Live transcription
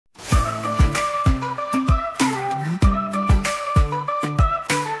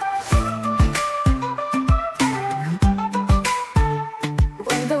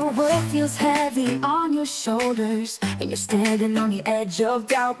shoulders and you're standing on the edge of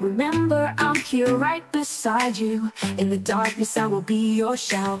doubt, remember I'm here right beside you. In the darkness I will be your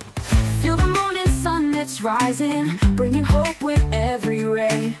shout. Feel the morning sun that's rising, bringing hope with every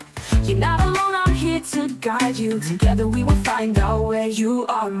ray. You're not alone, I'm here to guide you. Together we will find our way. You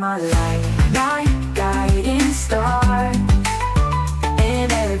are my light, my guiding star.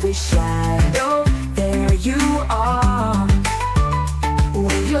 In every shadow, there you are.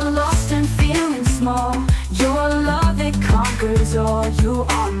 When you're lost and feeling small, your love, it conquers all. You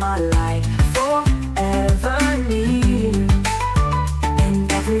are my light, forever near.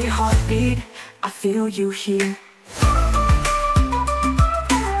 In every heartbeat, I feel you here.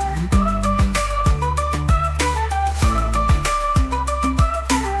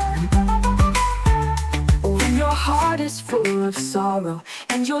 Is full of sorrow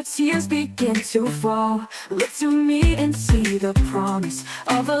and your tears begin to fall, look to me and see the promise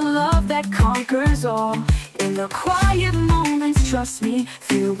of a love that conquers all. In the quiet moments, trust me,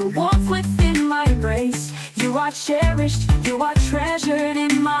 feel the warmth within my embrace. You are cherished, you are treasured.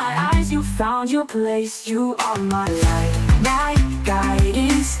 In my eyes you found your place. You are my light, my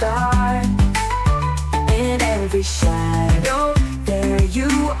guiding star. In every shadow, there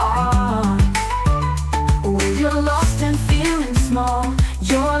you are. When you're lost and feeling small,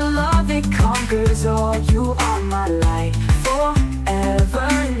 your love, it conquers all. You are my light, forever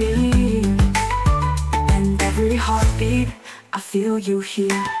near. And every heartbeat, I feel you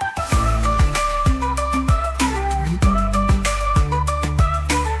here.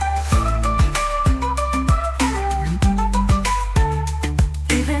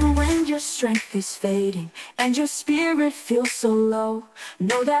 Strength is fading and your spirit feels so low,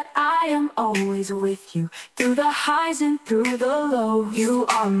 know that I am always with you, through the highs and through the lows. You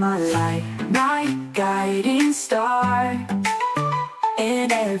are my light, my guiding star.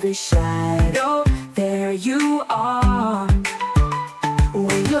 In every shadow, there you are.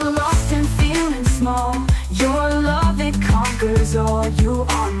 When you're lost and feeling small, your love, it conquers all. You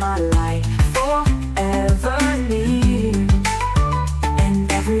are my light, forever near.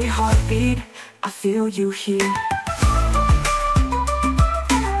 Every heartbeat, I feel you here.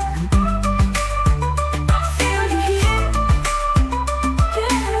 I feel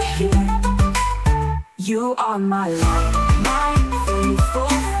you here. You are my light, my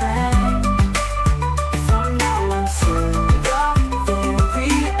faithful friend. From now until the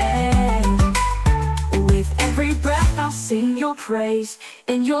very end. With every breath I'll sing your praise.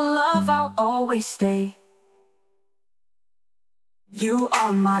 In your love I'll always stay. You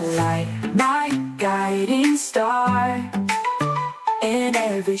are my light, my guiding star. In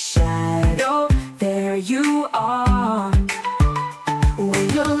every shadow, there you are. When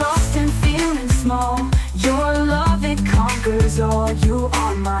you're lost and feeling small, your love, it conquers all. You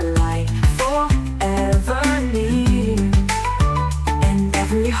are my light, forever near. In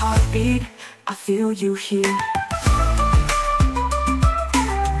every heartbeat, I feel you here.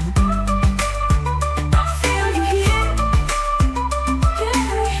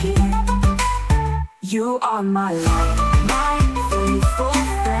 You are my light, my faithful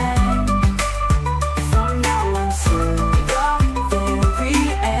friend. From now until the very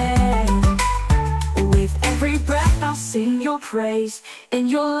end. With every breath I'll sing your praise. In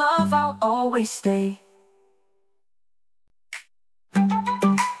your love I'll always stay.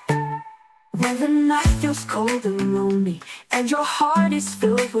 When the night feels cold and lonely and your heart is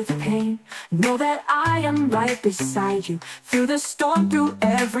filled with pain, know that I am right beside you, through the storm, through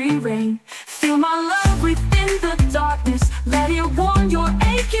every rain. Feel my love within the darkness, let it warm your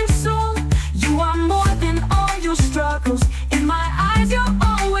aching soul. You are more than all your struggles, in my eyes you're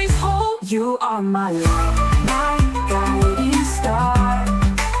always whole. You are my light, my guiding star.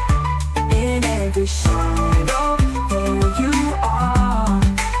 In every shadow, there you are.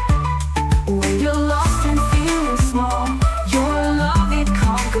 When you're lost and feeling small, your love, it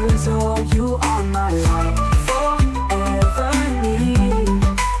conquers all. You are my light, forever near.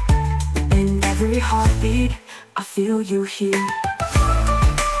 In every heartbeat, I feel you here.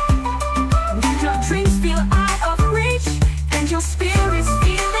 When your dreams feel out of reach and your spirit's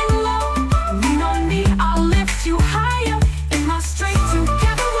feeling low, lean on me, I'll lift you higher. In my strength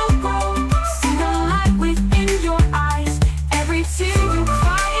together we'll grow. See the light within your eyes, every tear you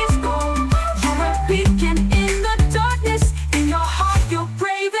cry is gold. You're a beacon in the darkness, in your heart you're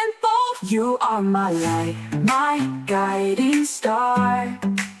brave and bold. You are my light, my guiding star.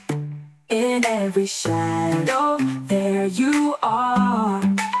 In every shadow, there you are.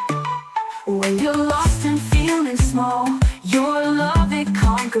 When you're lost and feeling small, your love, it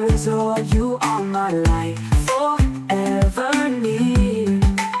conquers all. You are my light, forever near.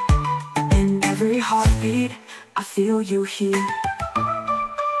 In every heartbeat, you here.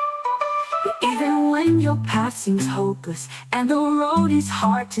 Even when your path seems hopeless and the road is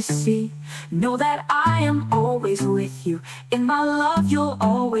hard to see, know that I am always with you. In my love you'll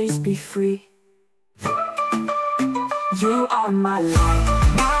always be free. You are my light,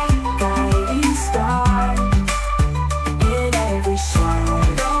 my guiding star. In every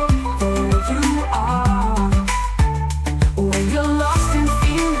shadow, there you are. When you're lost and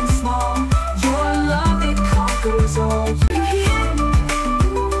feeling small, your love, it conquers all. You hear,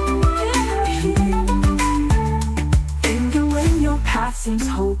 even when your path seems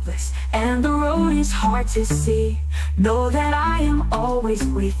hopeless and the road is hard to see, know that I am always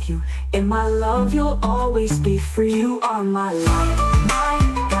with you. In my love you'll always be free. You are my light, my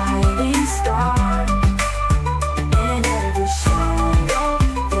guiding star. In every shadow,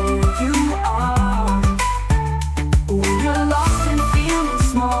 there you are. When you're lost and feeling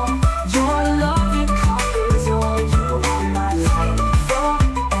small, your love, it conquers all. You are my light,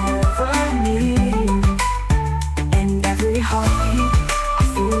 forever near. In every heartbeat, I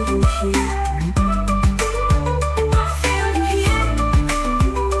feel you here.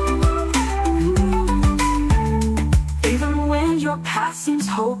 Your path seems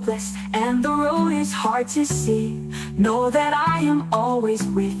hopeless and the road is hard to see, know that I am always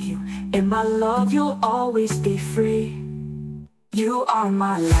with you. In my love you'll always be free. You are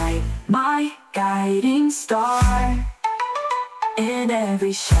my light, my guiding star. In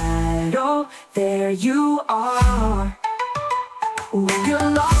every shadow, there you are. When you're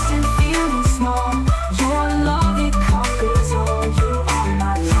lost and feeling small, your love, it conquers all. You are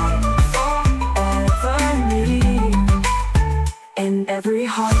my light, forever near. In every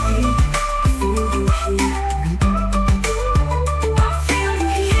heartbeat, I feel you here. I feel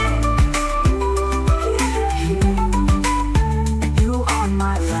you here. You are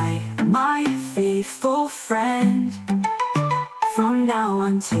my light, my faithful friend. From now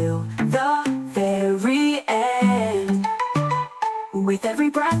until the very end. With every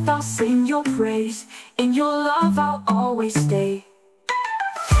breath I'll sing your praise. In your love I'll always stay.